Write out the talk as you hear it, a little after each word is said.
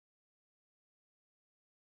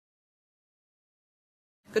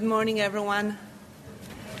Good morning, everyone.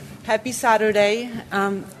 Happy Saturday.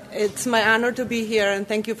 It's my honor to be here, and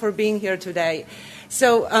thank you for being here today.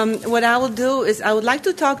 So what I will do is I would like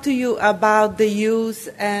to talk to you about the use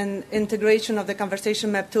and integration of the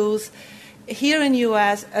conversation map tools here in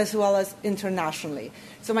U.S. as well as internationally.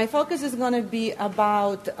 So my focus is going to be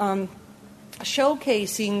about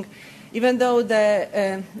showcasing, even though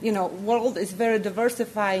the world is very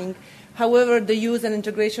diversifying, however, the use and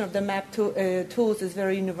integration of the map tools is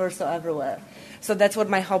very universal everywhere. So that's what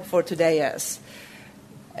my hope for today is.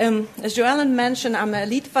 As Joellen mentioned, I'm a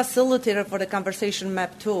lead facilitator for the conversation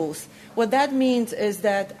map tools. What that means is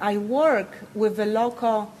that I work with the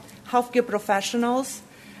local healthcare professionals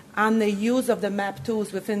on the use of the map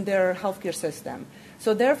tools within their healthcare system.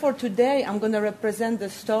 So therefore, today I'm going to represent the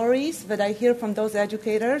stories that I hear from those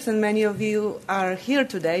educators, and many of you are here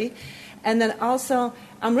today. And then also,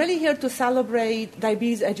 I'm really here to celebrate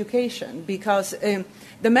diabetes education because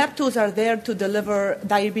the MAP tools are there to deliver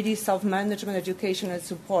diabetes self-management education and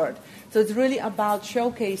support. So it's really about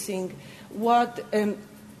showcasing what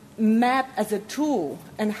MAP as a tool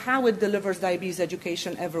and how it delivers diabetes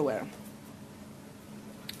education everywhere.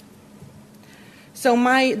 So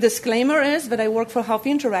my disclaimer is that I work for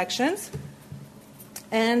Healthy Interactions.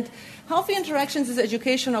 And Healthy Interactions is an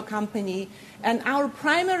educational company, and our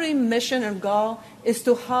primary mission and goal is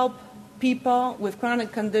to help people with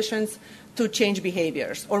chronic conditions to change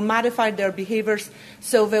behaviors or modify their behaviors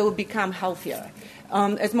so they will become healthier.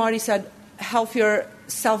 As Marty said, healthier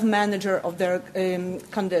self-manager of their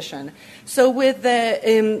condition. So with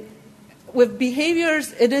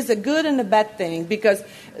behaviors, it is a good and a bad thing because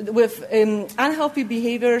with unhealthy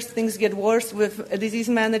behaviors, things get worse with disease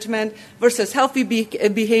management versus healthy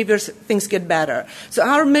behaviors, things get better. So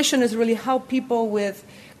our mission is really help people with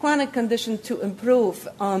chronic conditions to improve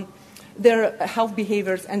their health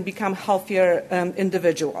behaviors and become healthier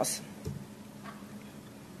individuals.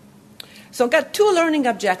 So I've got 2 learning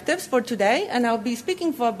objectives for today, and I'll be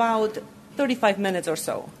speaking for about 35 minutes or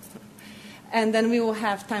so. And then we will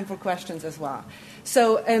have time for questions as well.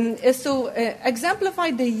 So is to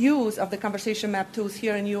exemplify the use of the conversation map tools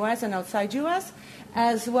here in U.S. and outside U.S.,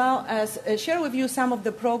 as well as share with you some of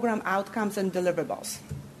the program outcomes and deliverables.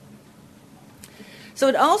 So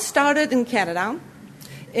it all started in Canada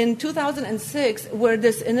in 2006, where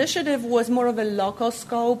this initiative was more of a local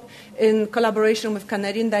scope in collaboration with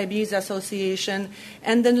Canadian Diabetes Association.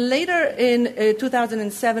 And then later in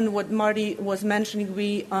 2007, what Marty was mentioning,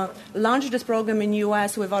 we launched this program in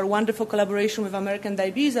U.S. with our wonderful collaboration with American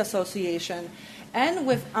Diabetes Association. And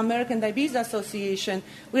with American Diabetes Association,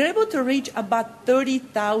 we were able to reach about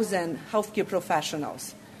 30,000 healthcare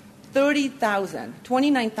professionals. 30,000,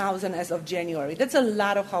 29,000 as of January. That's a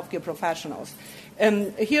lot of healthcare professionals.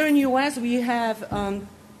 Here in U.S., we have,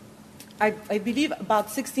 I believe,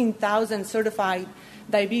 about 16,000 certified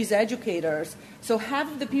diabetes educators. So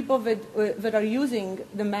half of the people that are using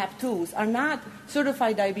the MAP tools are not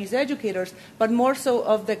certified diabetes educators, but more so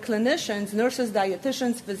of the clinicians, nurses,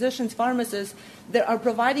 dietitians, physicians, pharmacists that are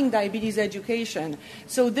providing diabetes education.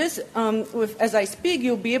 So this, as I speak,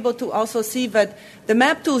 you'll be able to also see that the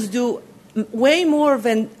MAP tools do way more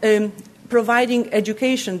than providing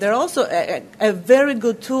education. They're also a very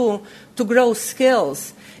good tool to grow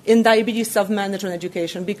skills in diabetes self-management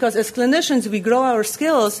education, because as clinicians, we grow our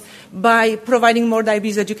skills by providing more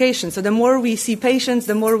diabetes education. So the more we see patients,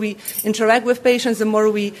 the more we interact with patients, the more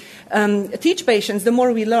we teach patients, the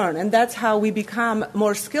more we learn. And that's how we become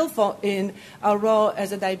more skillful in our role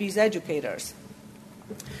as a diabetes educators.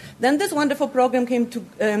 Then this wonderful program came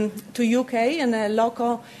to UK in a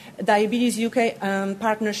local Diabetes UK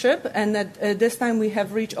partnership, and at this time we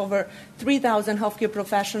have reached over 3,000 healthcare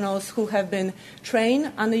professionals who have been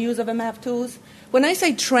trained on the use of the MAP tools. When I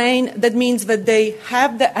say train, that means that they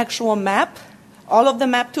have the actual map, all of the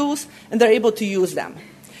MAP tools, and they're able to use them.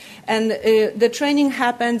 And the training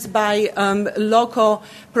happens by local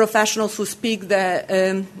professionals who speak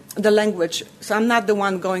the language. So I'm not the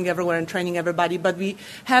one going everywhere and training everybody, but we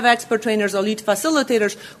have expert trainers or lead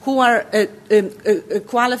facilitators who are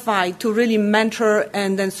qualified to really mentor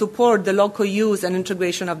and then support the local use and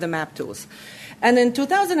integration of the MAP tools. And in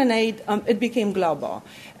 2008, it became global.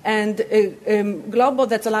 And global,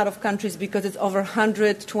 that's a lot of countries because it's over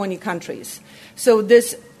 120 countries. So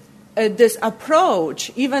this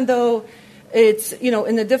approach, even though it's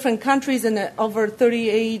in the different countries and over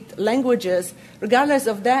 38 languages, regardless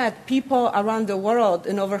of that, people around the world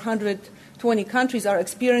in over 120 countries are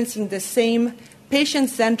experiencing the same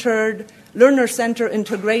patient-centered, learner-centered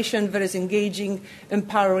integration that is engaging,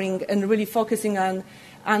 empowering, and really focusing on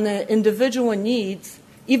the individual needs,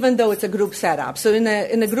 even though it's a group setup. So in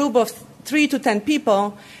a group of 3 to 10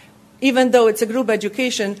 people, even though it's a group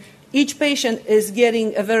education, each patient is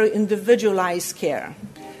getting a very individualized care.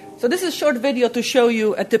 So this is a short video to show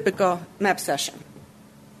you a typical MAP session.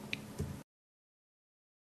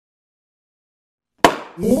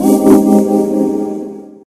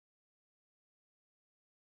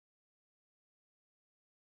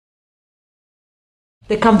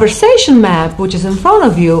 The conversation map, which is in front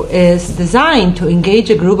of you, is designed to engage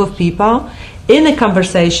a group of people in a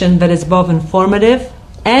conversation that is both informative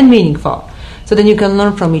and meaningful, so then you can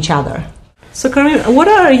learn from each other. So, Karim, what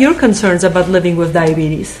are your concerns about living with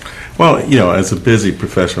diabetes? Well, as a busy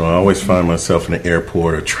professional, I always find myself in the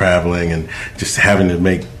airport or traveling and just having to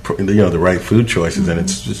make, the right food choices, and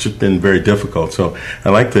it's just been very difficult. So I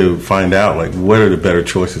like to find out, what are the better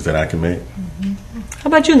choices that I can make. How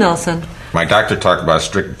about you, Nelson? My doctor talked about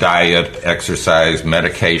strict diet, exercise,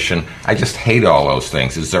 medication. I just hate all those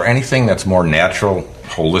things. Is there anything that's more natural,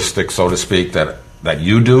 holistic, so to speak, that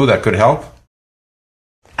you do that could help?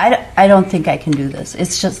 I don't think I can do this.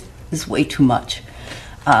 It's way too much.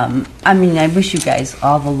 I wish you guys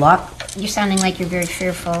all the luck. You're sounding like you're very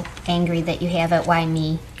fearful, angry that you have it. Why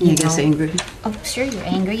me? You guys angry? Oh, sure, you're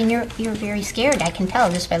angry, and you're very scared. I can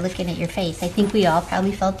tell just by looking at your face. I think we all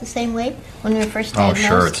probably felt the same way when we were first diagnosed. Oh,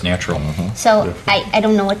 sure, it's natural. Mm-hmm. So I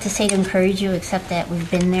don't know what to say to encourage you, except that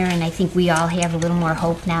we've been there, and I think we all have a little more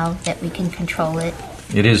hope now that we can control it.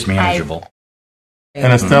 It is manageable.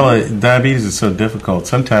 And Estella, diabetes is so difficult.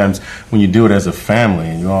 Sometimes when you do it as a family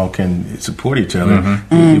and you all can support each other,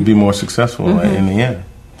 you'll be more successful in the end.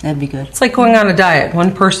 That'd be good. It's like going on a diet.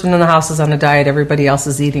 One person in the house is on a diet, everybody else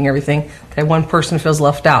is eating everything. That one person feels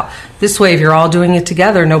left out. This way, if you're all doing it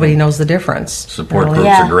together, nobody knows the difference. Support groups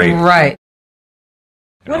are great. Right.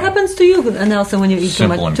 What happens to you, Nelson, when you eat too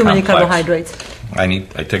many carbohydrates? I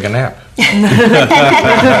take a nap.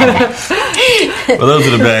 Well, those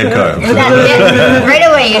are the bad carbs. Right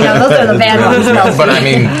away, those are the bad ones. But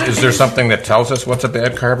is there something that tells us what's a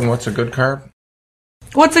bad carb and what's a good carb?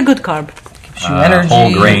 What's a good carb? Gives you energy.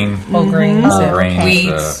 Whole grains,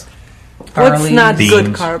 wheats. What's not beans.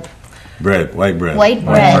 Good carb? Bread, white bread. White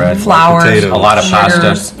bread. Flour. Potatoes. a lot of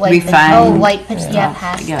pasta. White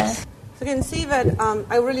pasta. Yes. So you can see that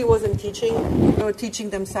I really wasn't teaching. They were teaching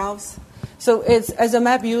themselves. So as a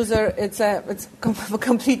MAP user, it's a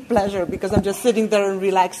complete pleasure because I'm just sitting there and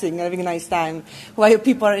relaxing, having a nice time while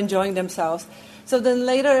people are enjoying themselves. So then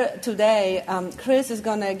later today, Chris is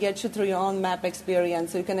going to get you through your own MAP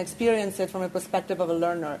experience so you can experience it from a perspective of a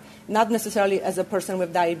learner, not necessarily as a person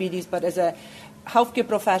with diabetes, but as a healthcare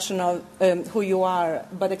professional who you are,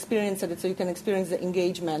 but experience it so you can experience the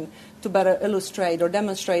engagement to better illustrate or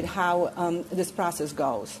demonstrate how this process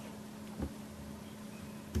goes.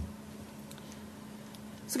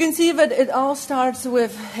 So you can see that it all starts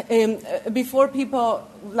with before people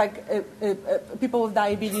people with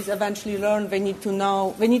diabetes eventually learn, they need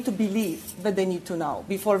to believe that they need to know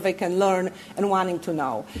before they can learn and wanting to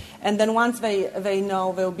know. And then once they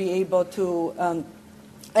know, they'll be able to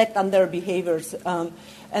act on their behaviors, and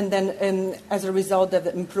then as a result, they've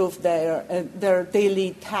improved their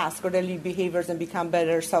daily tasks or daily behaviors and become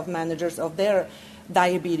better self-managers of their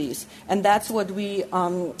diabetes. And that's what we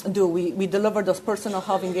do. We deliver those personal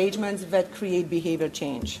health engagements that create behavior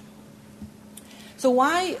change. So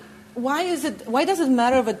why does it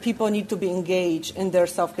matter that people need to be engaged in their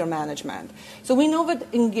self-care management? So we know that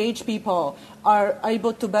engaged people are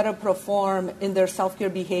able to better perform in their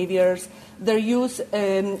self-care behaviors. They use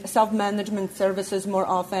self-management services more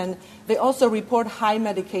often. They also report high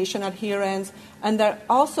medication adherence, and they're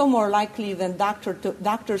also more likely than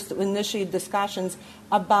doctors to initiate discussions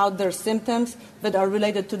about their symptoms that are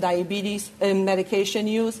related to diabetes and medication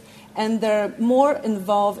use, and they're more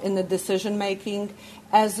involved in the decision-making,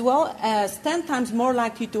 as well as 10 times more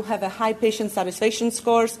likely to have a high patient satisfaction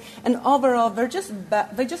scores, and overall, they just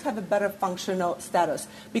have a better functional status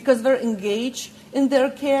because they're engaged in their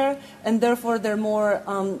care, and therefore they're more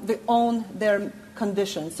they own their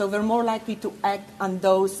condition, so they're more likely to act on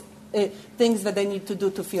those things that they need to do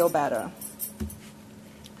to feel better.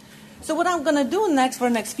 So what I'm going to do next for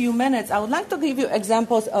the next few minutes, I would like to give you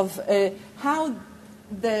examples of how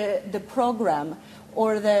the program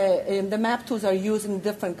or the MAP tools are used in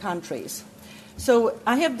different countries. So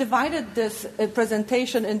I have divided this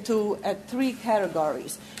presentation into 3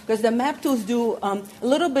 categories because the MAP tools do a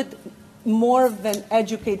little bit more than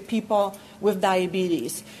educate people with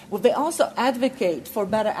diabetes. Well, they also advocate for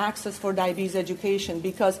better access for diabetes education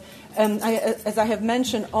because, as I have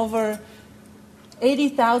mentioned, over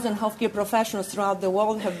 80,000 healthcare professionals throughout the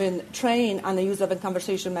world have been trained on the use of a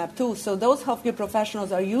conversation map tools. So those healthcare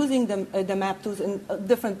professionals are using the map tools in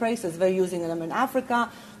different places. They're using them in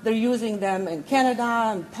Africa, they're using them in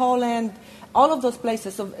Canada and Poland, all of those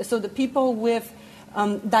places. So the people with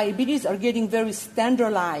diabetes are getting very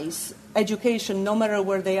standardized education no matter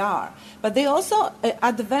where they are. But they also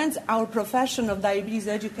advance our profession of diabetes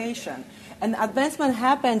education. And advancement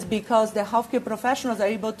happens because the healthcare professionals are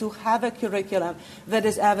able to have a curriculum that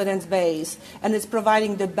is evidence-based and is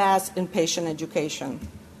providing the best in patient education.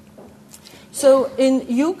 So in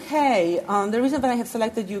UK, the reason that I have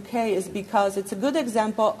selected UK is because it's a good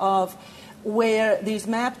example of where these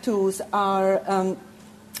map tools are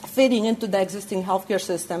fitting into the existing healthcare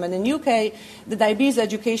system. And in UK, the diabetes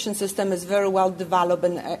education system is very well developed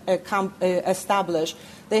and established.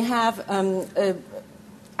 They have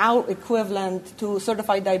our equivalent to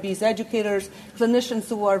certified diabetes educators, clinicians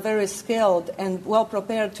who are very skilled and well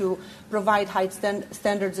prepared to provide high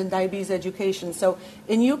standards in diabetes education. So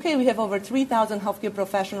in UK, we have over 3,000 healthcare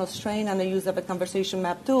professionals trained on the use of the conversation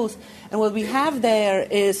map tools. And what we have there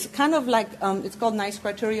is kind of like, it's called NICE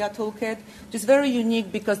Criteria Toolkit, which is very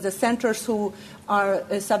unique because the centers who are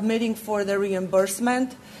submitting for the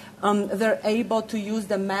reimbursement, they're able to use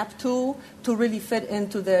the map tool to really fit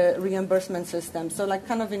into the reimbursement system. So like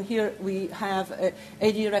kind of in here, we have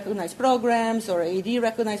AD recognized programs or AD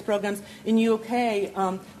recognized programs. In UK,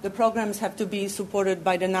 the programs have to be supported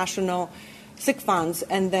by the national sick funds.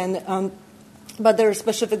 And then, but there are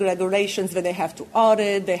specific regulations that they have to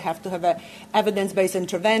audit. They have to have an evidence-based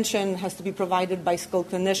intervention, has to be provided by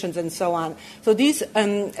skilled clinicians and so on. So these,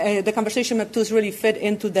 the conversation map tools really fit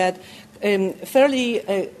into that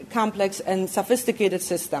fairly complex and sophisticated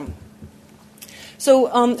system.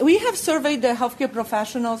 So we have surveyed the healthcare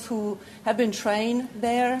professionals who have been trained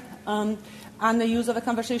there on the use of the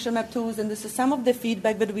conversation map tools, and this is some of the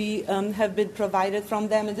feedback that we have been provided from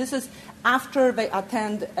them. And this is after they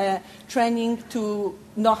attend training to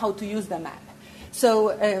know how to use the map.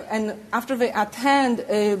 So, and after they attend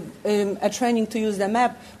a training to use the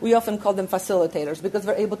map, we often call them facilitators because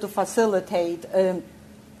they're able to facilitate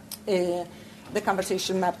the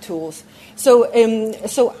conversation map tools. So,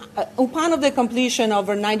 upon of the completion,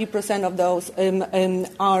 over 90% of those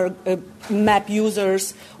are map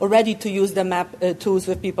users or ready to use the map tools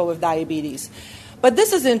with people with diabetes. But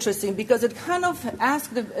this is interesting because it kind of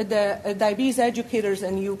asks the diabetes educators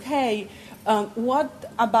in UK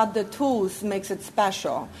what about the tools makes it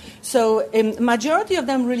special. So majority of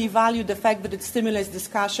them really value the fact that it stimulates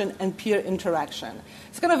discussion and peer interaction.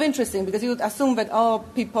 It's kind of interesting because you would assume that,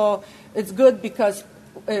 it's good because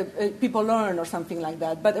people learn or something like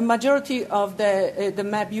that. But a majority of the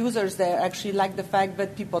map users there actually like the fact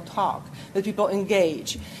that people talk, that people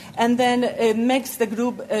engage. And then it makes the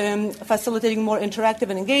group facilitating more interactive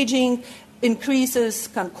and engaging, increases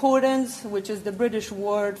concordance, which is the British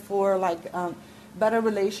word for better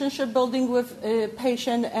relationship building with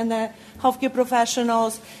patient and healthcare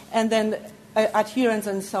professionals, and then adherence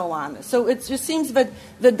and so on. So it just seems that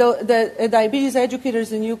the diabetes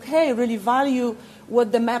educators in UK really value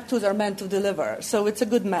what the map tools are meant to deliver. So it's a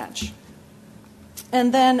good match.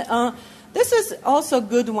 And then this is also a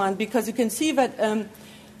good one because you can see that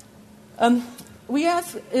we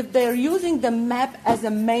ask if they're using the map as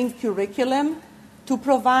a main curriculum to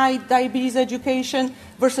provide diabetes education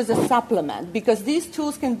versus a supplement, because these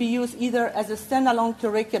tools can be used either as a standalone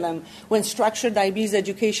curriculum when structured diabetes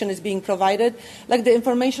education is being provided. Like the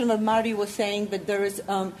information that Marty was saying that there is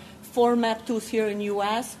 4 map tools here in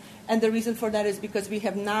U.S., and the reason for that is because we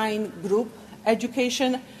have 9 group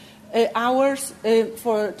education hours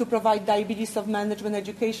to provide diabetes self-management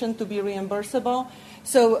education to be reimbursable.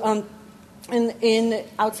 So in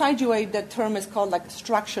outside UA, the term is called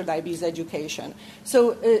structured diabetes education.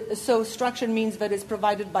 So structured means that it's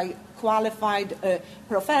provided by qualified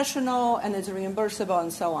professional and it's reimbursable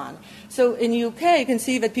and so on. So in UK, you can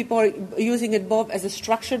see that people are using it both as a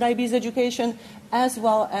structured diabetes education as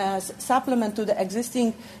well as supplement to the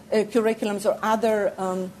existing curriculums or other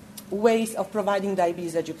ways of providing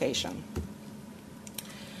diabetes education.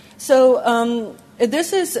 So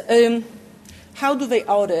this is how do they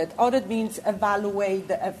audit? Audit means evaluate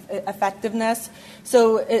the effectiveness.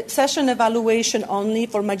 So session evaluation only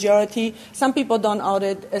for majority. Some people don't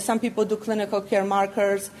audit. Some people do clinical care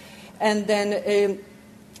markers. And then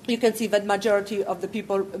you can see that majority of the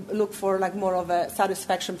people look for more of a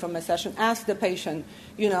satisfaction from a session. Ask the patient,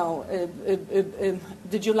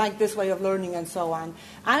 did you like this way of learning and so on.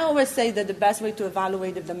 I always say that the best way to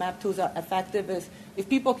evaluate if the map tools are effective is if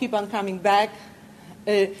people keep on coming back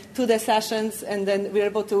to the sessions, and then we're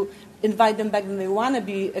able to invite them back when they want to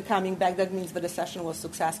be coming back, that means that the session was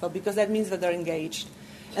successful, because that means that they're engaged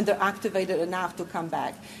and they're activated enough to come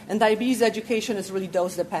back. And diabetes education is really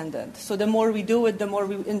dose dependent. So the more we do it, the more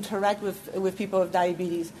we interact with people with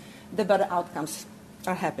diabetes, the better outcomes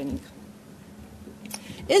are happening.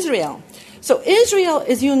 Israel. So Israel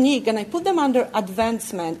is unique, and I put them under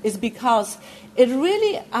advancement, is because it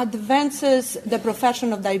really advances the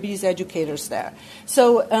profession of diabetes educators there.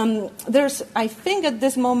 So there's, I think at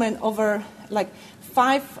this moment, over like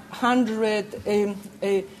 500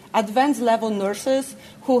 advanced level nurses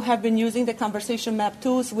who have been using the conversation map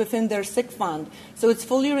tools within their sick fund. So it's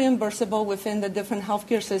fully reimbursable within the different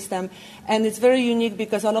healthcare system, and it's very unique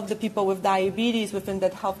because all of the people with diabetes within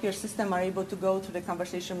that healthcare system are able to go to the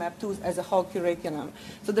conversation map tools as a whole curriculum.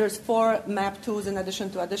 So there's 4 map tools in addition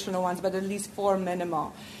to additional ones, but at least 4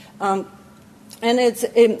 minimal. And it's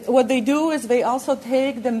what they do is they also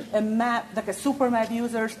take a map, like a super map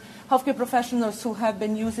users, healthcare professionals who have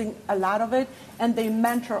been using a lot of it, and they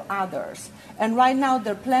mentor others. And right now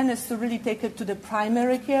their plan is to really take it to the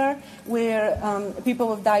primary care, where people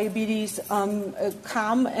with diabetes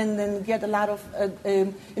come and then get a lot of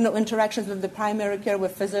interactions with the primary care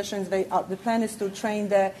with physicians. The plan is to train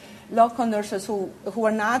the local nurses who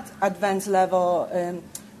are not advanced level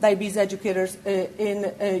diabetes educators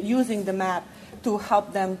in using the map to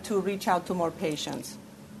help them to reach out to more patients.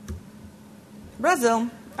 Brazil.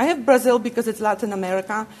 I have Brazil because it's Latin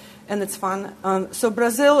America and it's fun. So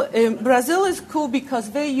Brazil is cool because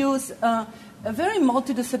they use a very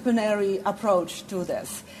multidisciplinary approach to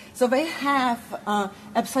this. So they have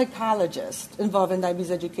a psychologist involved in diabetes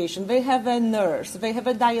education. They have a nurse. They have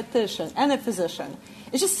a dietitian and a physician.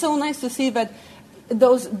 It's just so nice to see that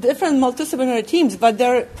those different multidisciplinary teams, but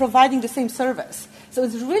they're providing the same service. So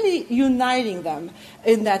it's really uniting them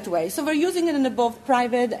in that way. So we're using it in both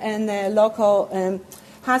private and local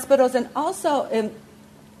hospitals. And also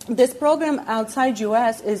this program outside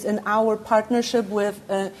U.S. is in our partnership with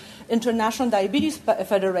International Diabetes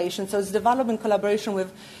Federation. So it's developed in collaboration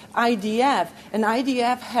with IDF. And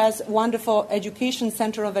IDF has wonderful education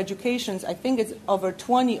center of educations. I think it's over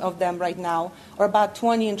 20 of them right now, or about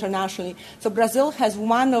 20 internationally. So Brazil has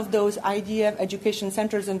one of those IDF education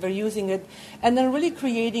centers, and they're using it. And they're really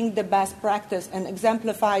creating the best practice and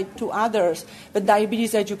exemplified to others that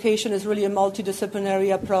diabetes education is really a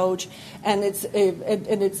multidisciplinary approach, and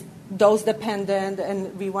it's dose dependent,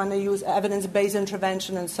 and we want to use evidence-based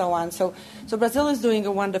intervention and so on. So Brazil is doing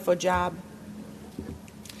a wonderful job.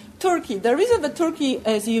 Turkey. The reason that Turkey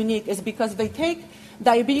is unique is because they take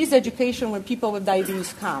diabetes education when people with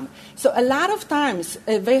diabetes come. So a lot of times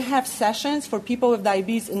they have sessions for people with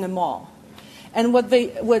diabetes in the mall. And what's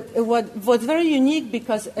very unique,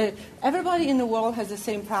 because everybody in the world has the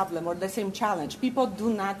same problem or the same challenge. People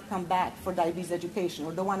do not come back for diabetes education,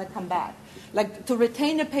 or don't want to come back. Like, to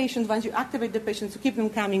retain the patients, once you activate the patients, to keep them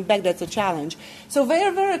coming back, that's a challenge. So they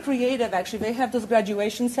are very creative, actually. They have those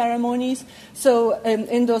graduation ceremonies. So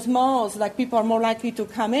in those malls, like, people are more likely to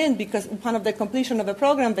come in because upon of the completion of a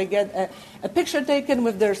program, they get a picture taken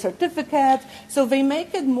with their certificate. So they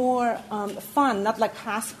make it more fun, not like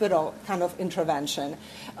hospital kind of intervention.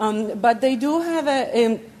 But they do have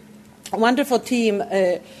a wonderful team.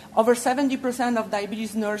 Over 70% of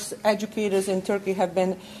diabetes nurse educators in Turkey have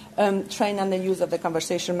been trained on the use of the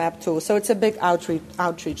conversation map tool. So it's a big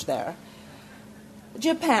outreach there.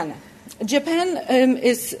 Japan. Japan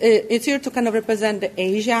is here to kind of represent the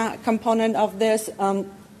Asia component of this.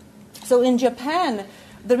 So in Japan,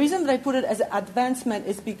 the reason that I put it as an advancement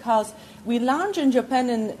is because we launched in Japan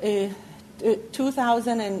in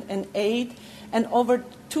 2008, and over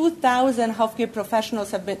 2,000 healthcare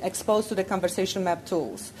professionals have been exposed to the conversation map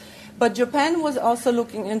tools. But Japan was also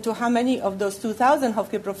looking into how many of those 2,000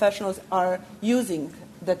 healthcare professionals are using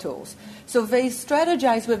the tools. So they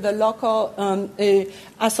strategized with the local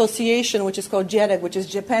association, which is called JEDEC, which is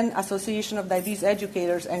Japan Association of Diabetes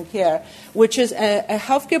Educators and Care, which is a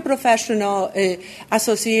healthcare professional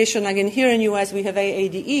association. Again, here in the U.S. we have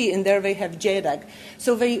AADE, and there they have JEDEC.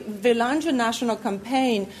 So they launched a national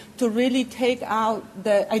campaign to really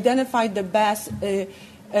identify the best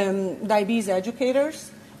diabetes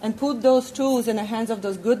educators, and put those tools in the hands of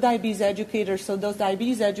those good diabetes educators, so those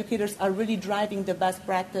diabetes educators are really driving the best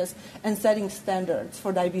practice and setting standards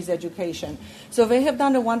for diabetes education. So they have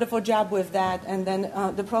done a wonderful job with that, and then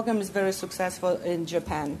the program is very successful in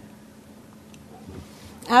Japan.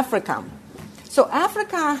 Africa. So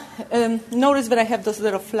Africa, notice that I have those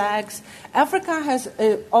little flags. Africa has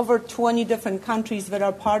over 20 different countries that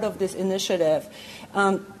are part of this initiative.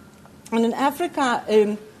 And in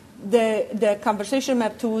Africa, the conversation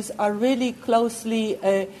map tools are really closely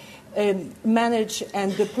managed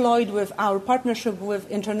and deployed with our partnership with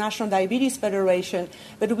International Diabetes Federation.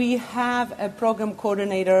 But we have a program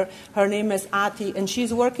coordinator. Her name is Ati, and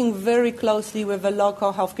she's working very closely with the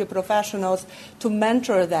local healthcare professionals to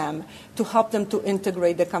mentor them, to help them to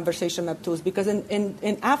integrate the conversation map tools. Because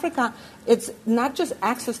in Africa, it's not just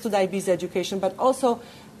access to diabetes education, but also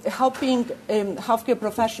helping healthcare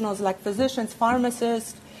professionals like physicians,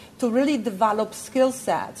 pharmacists, to really develop skill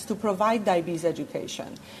sets to provide diabetes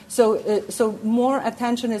education. So more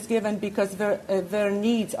attention is given because their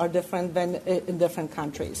needs are different than in different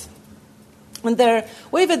countries. And their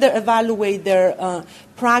way that they evaluate their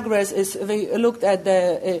progress is they looked at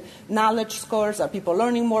the knowledge scores, are people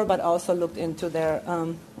learning more, but also looked into their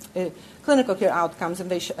clinical care outcomes,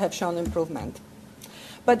 and they have shown improvement.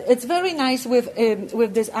 But it's very nice with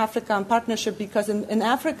this African partnership because in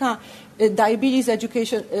Africa, diabetes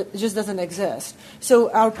education just doesn't exist.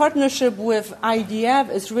 So our partnership with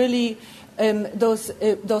IDF is really those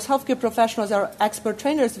healthcare professionals are expert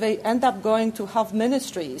trainers. They end up going to health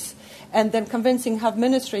ministries and then convincing health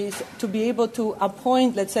ministries to be able to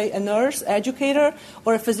appoint, let's say, a nurse, educator,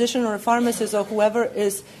 or a physician or a pharmacist or whoever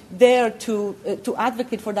is there to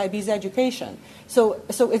advocate for diabetes education. So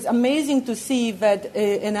it's amazing to see that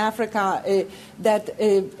in Africa that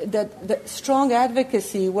the strong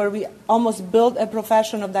advocacy where we almost build a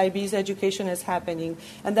profession of diabetes education is happening,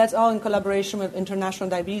 and that's all in collaboration with International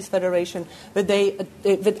Diabetes Federation, that they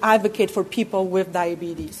advocate for people with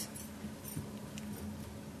diabetes.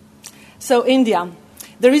 So India.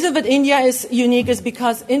 The reason that India is unique is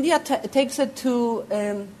because India takes it to,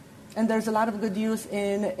 and there's a lot of good news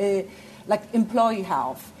in like employee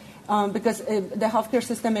health. Because the healthcare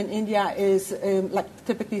system in India is like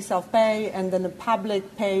typically self-pay, and then the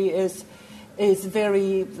public pay is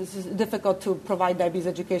very difficult to provide diabetes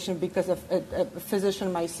education because a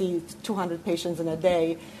physician might see 200 patients in a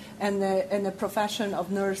day, and the profession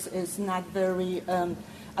of nurse is not very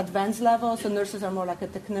advanced level, so nurses are more like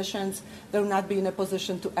technicians. They will not be in a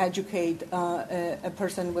position to educate a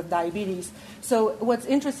person with diabetes. So what's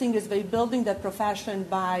interesting is they're building that profession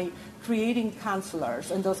by creating counselors,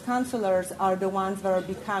 and those counselors are the ones that are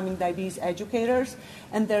becoming diabetes educators,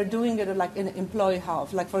 and they're doing it like in employee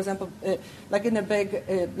health. Like, for example, like in a big,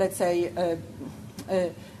 let's say,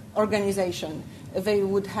 organization, they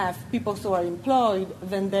would have people who are employed,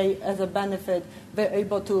 then they, as a benefit, they're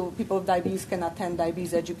able to, people with diabetes can attend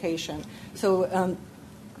diabetes education. So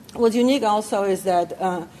what's unique also is that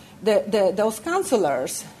those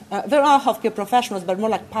counselors, they're all healthcare professionals, but more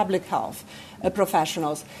like public health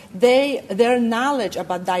professionals. Their knowledge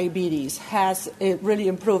about diabetes has really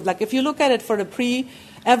improved. Like if you look at it for the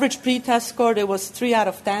average pre-test score, it was 3 out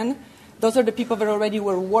of 10. Those are the people that already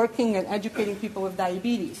were working and educating people with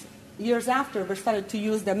diabetes. Years after, we started to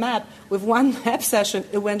use the map. With one map session,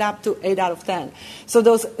 it went up to 8 out of 10. So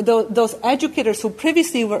those educators who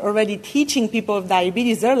previously were already teaching people with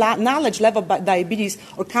diabetes, their knowledge level about diabetes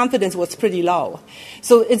or confidence was pretty low.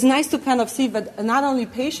 So it's nice to kind of see that not only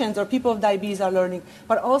patients or people with diabetes are learning,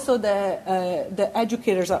 but also the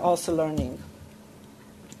educators are also learning.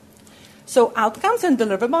 So outcomes and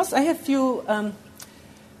deliverables. I have a few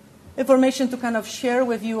information to kind of share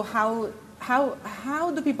with you how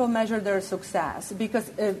do people measure their success? Because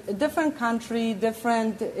different country,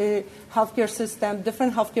 different healthcare system,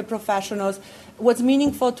 different healthcare professionals, what's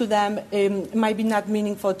meaningful to them might be not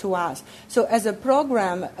meaningful to us. So as a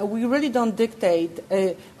program, we really don't dictate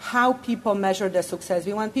how people measure their success.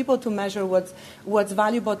 We want people to measure what's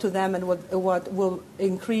valuable to them and what will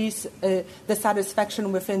increase the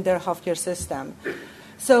satisfaction within their healthcare system.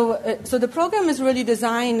 So the program is really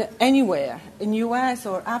designed anywhere, in U.S.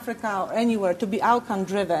 or Africa or anywhere, to be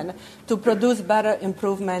outcome-driven, to produce better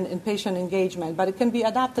improvement in patient engagement. But it can be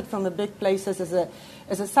adapted from the big places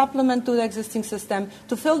as a supplement to the existing system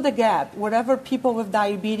to fill the gap. Wherever people with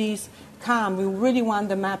diabetes come, we really want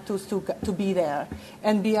the map tools to be there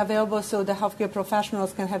and be available so the healthcare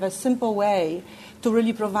professionals can have a simple way to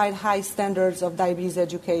really provide high standards of diabetes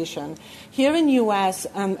education. Here in U.S.,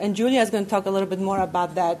 and Julia is going to talk a little bit more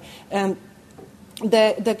about that,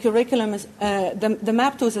 the curriculum is, the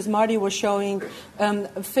map tools, as Marty was showing,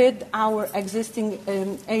 fit our existing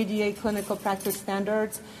ADA clinical practice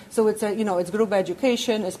standards. So it's it's group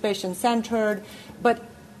education, it's patient-centered, but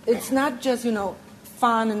it's not just,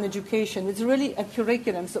 fun and education. It's really a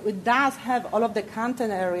curriculum. So it does have all of the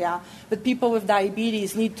content area that people with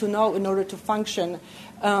diabetes need to know in order to function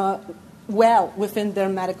well within their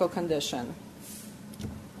medical condition.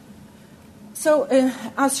 So in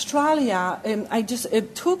Australia, I just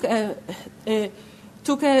took an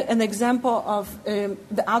example of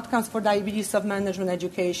the outcomes for diabetes self-management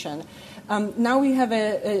education. Now we have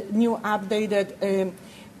a new updated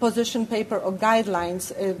position paper or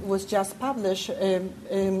guidelines. It was just published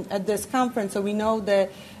at this conference, so we know the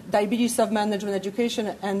diabetes self-management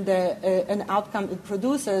education and an outcome it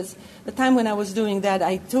produces. The time when I was doing that,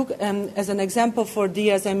 I took as an example for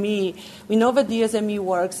DSME. We know that DSME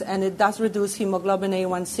works and it does reduce hemoglobin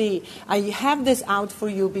A1C. I have this out for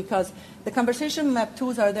you because the conversation map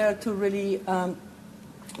tools are there to really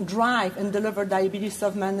drive and deliver diabetes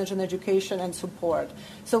self-management education and support.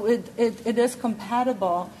 So it is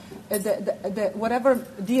compatible. Whatever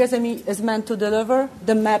DSME is meant to deliver,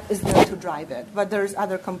 the MAP is there to drive it. But there's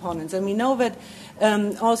other components. And we know that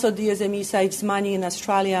also DSME saves money in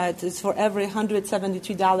Australia. It's for every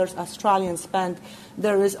 $173 Australian spent,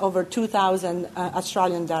 there is over 2,000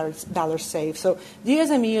 Australian dollars saved. So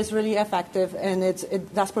DSME is really effective, and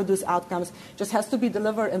it does produce outcomes. Just has to be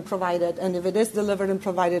delivered and provided. And if it is delivered and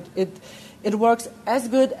provided, it works as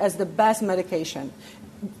good as the best medication.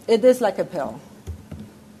 It is like a pill.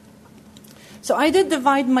 So I did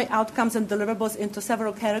divide my outcomes and deliverables into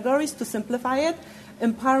several categories to simplify it: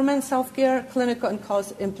 empowerment, self-care, clinical, and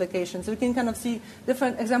cost implications. So we can kind of see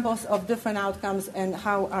different examples of different outcomes and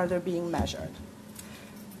how are they being measured.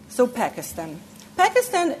 So Pakistan.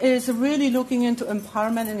 Pakistan is really looking into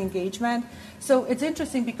empowerment and engagement. So it's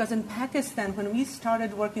interesting because in Pakistan, when we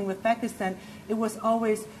started working with Pakistan, it was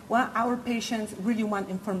always, well, our patients really want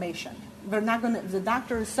information. We're not going to, the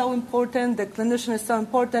doctor is so important, the clinician is so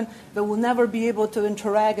important, they will never be able to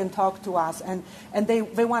interact and talk to us. And they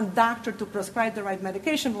want doctor to prescribe the right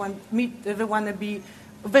medication,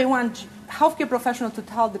 they want healthcare professionals to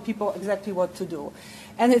tell the people exactly what to do.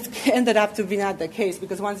 And it ended up to be not the case,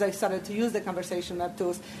 because once I started to use the conversation map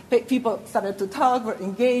tools, people started to talk, were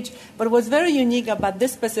engaged. But what's very unique about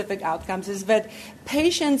this specific outcomes is that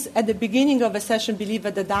patients at the beginning of a session believe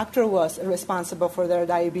that the doctor was responsible for their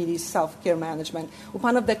diabetes self-care management.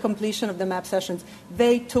 Upon the completion of the MAP sessions,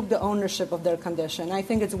 they took the ownership of their condition. I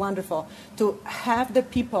think it's wonderful to have the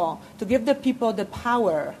people, to give the people the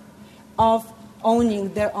power of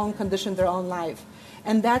owning their own condition, their own life.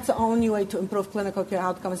 And that's the only way to improve clinical care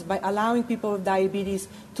outcomes, by allowing people with diabetes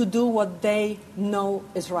to do what they know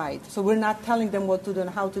is right. So we're not telling them what to do and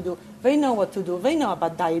how to do. They know what to do. They know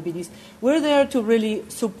about diabetes. We're there to really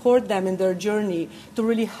support them in their journey, to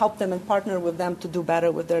really help them and partner with them to do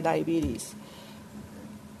better with their diabetes.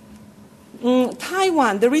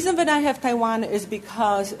 Taiwan. The reason that I have Taiwan is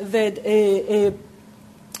because that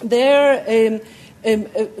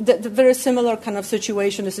the very similar kind of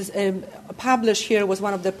situation. This is published here, was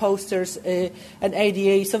one of the posters at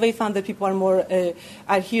ADA. So they found that people are more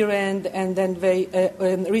adherent, and then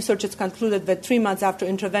researchers concluded that 3 months after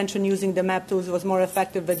intervention using the MAP tools was more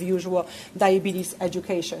effective than the usual diabetes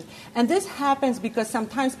education. And this happens because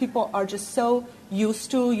sometimes people are just so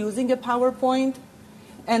used to using a PowerPoint,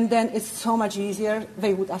 and then it's so much easier,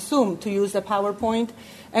 they would assume, to use the PowerPoint.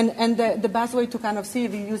 And the best way to kind of see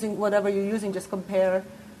if you're using whatever you're using, just compare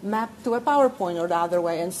MAP to a PowerPoint or the other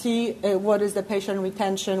way and see what is the patient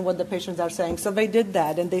retention, what the patients are saying. So they did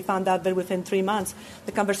that, and they found out that within 3 months,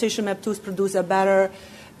 the conversation map tools produce a better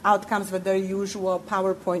outcomes with their usual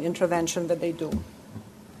PowerPoint intervention that they do.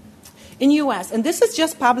 In U.S., and this is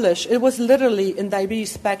just published, it was literally in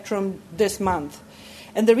Diabetes Spectrum this month.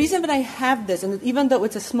 And the reason that I have this, and even though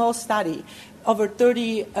it's a small study, over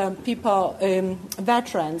 30 people,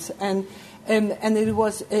 veterans, and it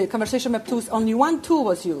was conversation map tools, only one tool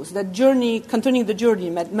was used, that continuing the journey,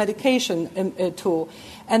 medication tool.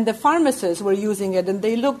 And the pharmacists were using it, and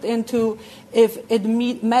they looked into if it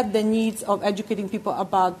met the needs of educating people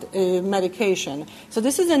about medication. So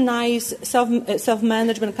this is a nice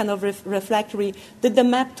self-management kind of reflectory. Did the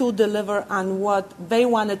MAP tool deliver on what they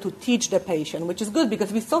wanted to teach the patient, which is good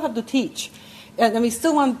because we still have to teach. And we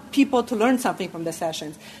still want people to learn something from the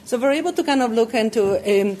sessions. So we're able to kind of look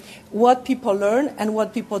into what people learn and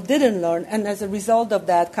what people didn't learn, and as a result of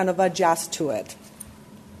that, kind of adjust to it.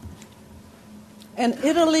 And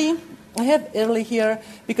Italy, I have Italy here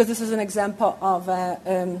because this is an example of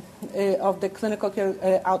the clinical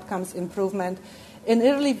care outcomes improvement. In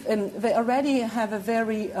Italy, they already have a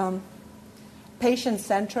very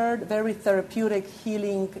patient-centered, very therapeutic,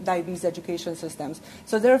 healing diabetes education systems.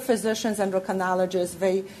 So their physicians, endocrinologists,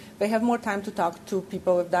 they have more time to talk to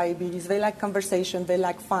people with diabetes. They like conversation. They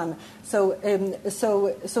like fun. So it's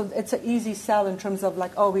an easy sell in terms of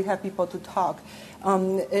like, oh, we have people to talk.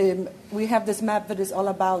 We have this map that is all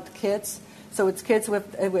about kids. So it's kids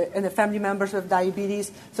and the family members with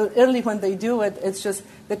diabetes. So early when they do it, it's just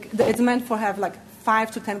it's meant for have like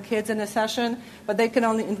 5 to 10 kids in a session, but they can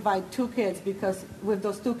only invite 2 kids because with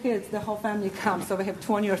those 2 kids, the whole family comes. So they have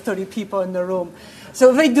 20 or 30 people in the room.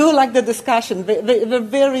 So they do like the discussion. They're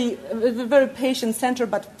very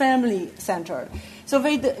patient-centered, but family-centered. So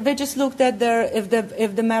they just looked at if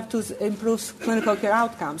the MAP2 improves clinical care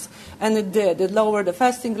outcomes, and it did. It lowered the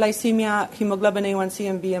fasting glycemia, hemoglobin A1C,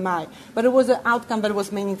 and BMI. But it was an outcome that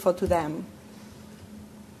was meaningful to them.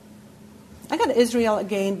 I got Israel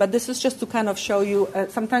again, but this is just to kind of show you.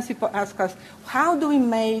 Sometimes people ask us, how do we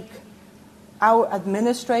make our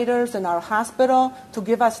administrators in our hospital to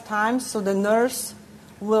give us time so the nurse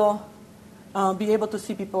will be able to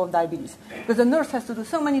see people with diabetes? Because the nurse has to do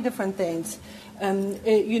so many different things.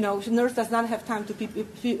 Nurse does not have time to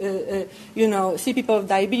see people with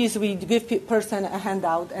diabetes. We give person a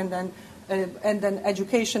handout and then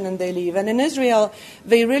education, and they leave. And in Israel,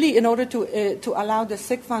 they really, in order to allow the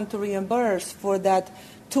sick fund to reimburse for that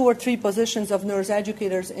 2 or 3 positions of nurse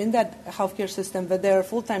educators in that healthcare system, that their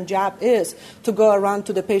full-time job is to go around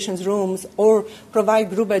to the patient's rooms or provide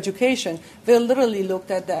group education, they literally looked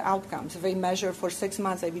at the outcomes. They measured for 6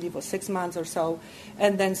 months, I believe it was 6 months or so,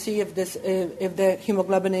 and then see if the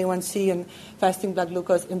hemoglobin A1C and fasting blood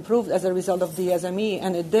glucose improved as a result of DSME,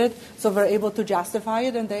 and it did. So they're able to justify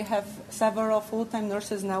it, and they have several full-time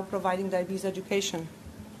nurses now providing diabetes education.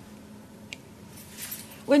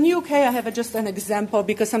 In the UK, I have just an example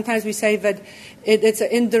because sometimes we say that it's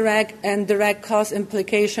an indirect and direct cost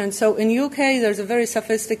implication. So in the UK, there's a very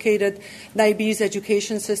sophisticated diabetes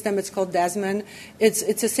education system. It's called DESMON. It's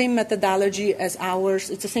the same methodology as ours.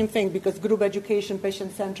 It's the same thing because group education,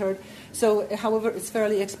 patient-centered. So, however, it's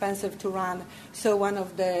fairly expensive to run. So one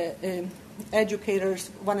of the educators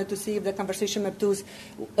wanted to see if the conversation MAP2s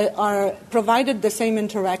are provided the same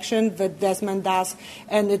interaction that DESMON does,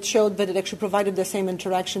 and it showed that it actually provided the same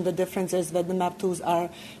interaction. The difference is that the MAP2s are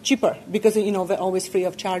cheaper because, they're always free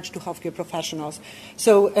of charge to healthcare professionals.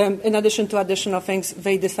 So in addition to additional things,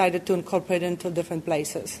 they decided to incorporate it into different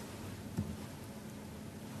places.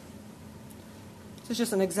 This is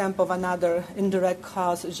just an example of another indirect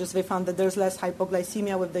cause. It's just they found that there's less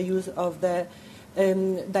hypoglycemia with the use of the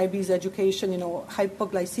diabetes education.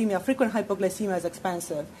 Hypoglycemia, frequent hypoglycemia is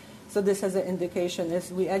expensive. So this has an indication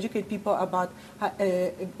is we educate people about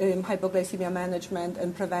hypoglycemia management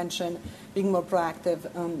and prevention, being more proactive.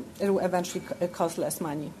 It will eventually cost less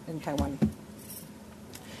money in Taiwan.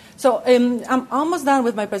 So I'm almost done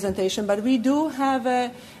with my presentation, but we do have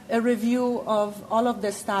a review of all of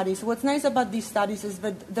the studies. What's nice about these studies is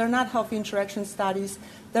that they're not healthy interaction studies.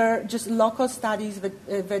 They're just local studies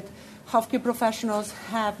that healthcare professionals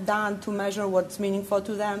have done to measure what's meaningful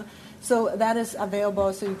to them. So that is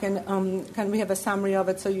available. So you can we have a summary of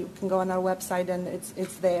it, so you can go on our website and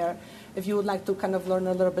it's there if you would like to kind of learn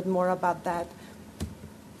a little bit more about that.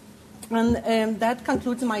 And that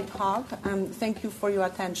concludes my talk. Thank you for your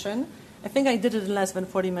attention. I think I did it in less than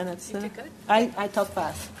 40 minutes. You did good. I talk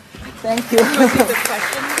fast. Thank you.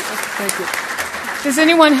 Thank you. Does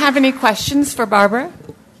anyone have any questions for Barbara?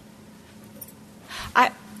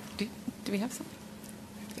 Do we have some?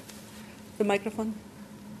 The microphone.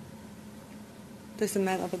 There's a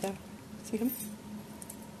man over there. See him?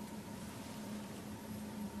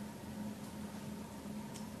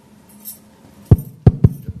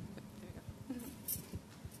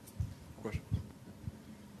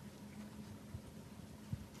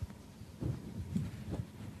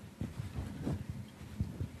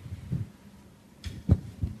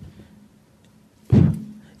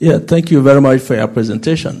 Yeah, thank you very much for your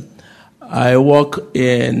presentation. I work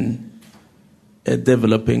in a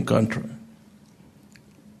developing country.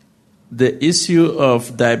 The issue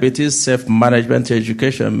of diabetes self-management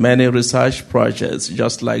education, many research projects,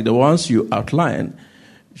 just like the ones you outlined,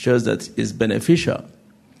 shows that it's beneficial.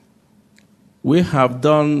 We have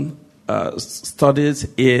done studies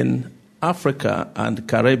in Africa and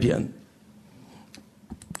Caribbean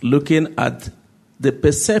looking at the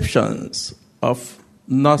perceptions of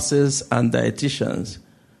nurses and dietitians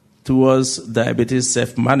towards diabetes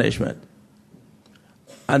self-management.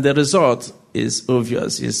 And the result is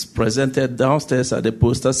obvious. It's presented downstairs at the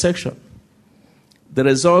poster section. The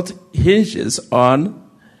result hinges on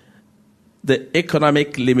the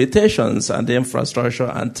economic limitations and the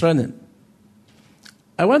infrastructure and training.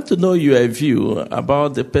 I want to know your view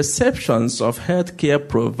about the perceptions of healthcare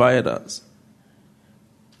providers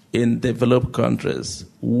in developed countries,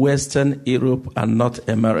 Western Europe and North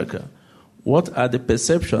America. What are the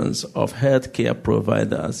perceptions of healthcare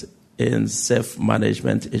providers in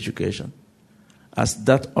self-management education, as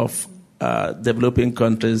that of developing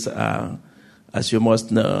countries are, as you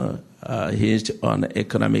must know, hinged on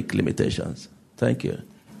economic limitations? Thank you.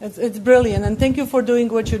 It's brilliant, and thank you for doing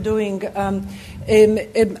what you're doing. IDF,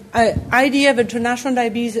 International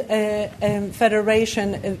Diabetes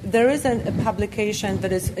Federation, there is a publication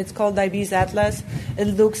that it's called Diabetes Atlas. It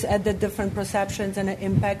looks at the different perceptions and the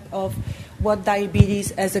impact of what diabetes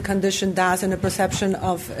as a condition does and a perception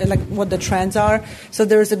of like what the trends are. So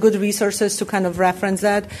there's a good resources to kind of reference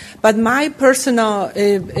that. But my personal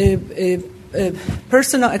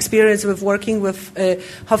experience with working with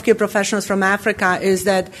healthcare professionals from Africa is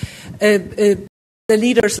that the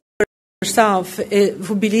leaders yourself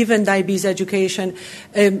who believe in diabetes education,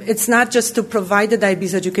 it's not just to provide the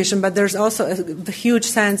diabetes education, but there's also a huge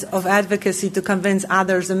sense of advocacy to convince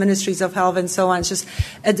others, the ministries of health and so on. It's just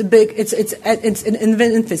it's in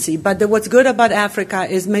infancy. But what's good about Africa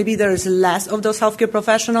is maybe there's less of those healthcare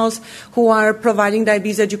professionals who are providing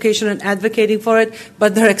diabetes education and advocating for it,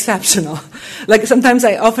 but they're exceptional. Like sometimes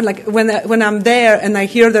I often like when I'm there and I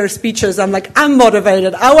hear their speeches, I'm like, I'm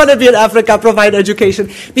motivated. I want to be in Africa, provide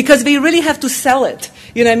education, because we really have to sell it.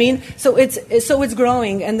 You know what I mean? So it's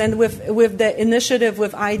growing, and then with the initiative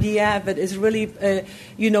with IDF, it is really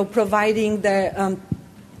providing the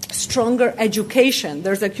stronger education.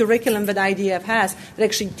 There's a curriculum that IDF has that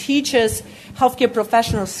actually teaches healthcare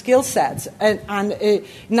professional skill sets and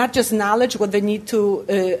not just knowledge, what they need to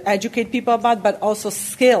educate people about, but also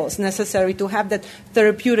skills necessary to have that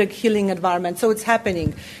therapeutic healing environment. So it's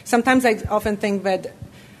happening. Sometimes I often think that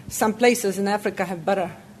some places in Africa have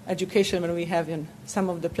better education than we have in some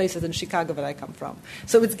of the places in Chicago that I come from.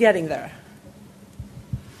 So it's getting there.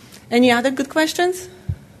 Any other good questions?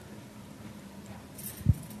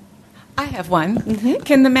 I have one. Mm-hmm.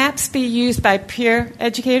 Can the maps be used by peer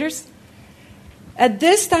educators? At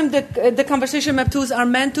this time, the conversation map tools are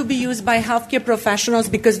meant to be used by healthcare professionals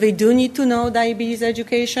because they do need to know diabetes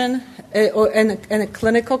education and a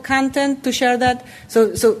clinical content to share that.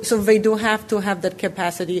 So they do have to have that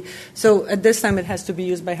capacity. So at this time, it has to be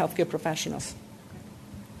used by healthcare professionals.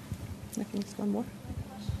 I think it's one more.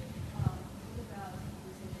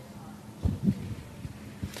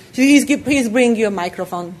 Please bring your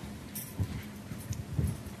microphone.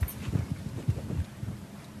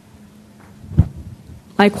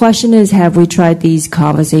 My question is, have we tried these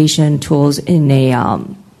conversation tools in a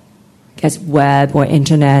web or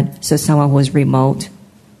internet, so someone who is remote?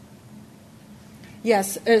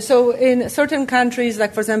 Yes. So in certain countries,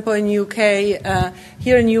 like, for example, in UK,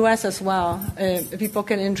 here in US as well, people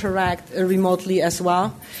can interact remotely as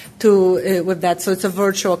well with that. So it's a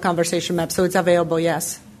virtual conversation map. So it's available,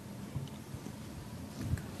 yes.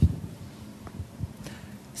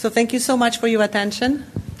 So thank you so much for your attention.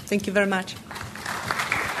 Thank you very much.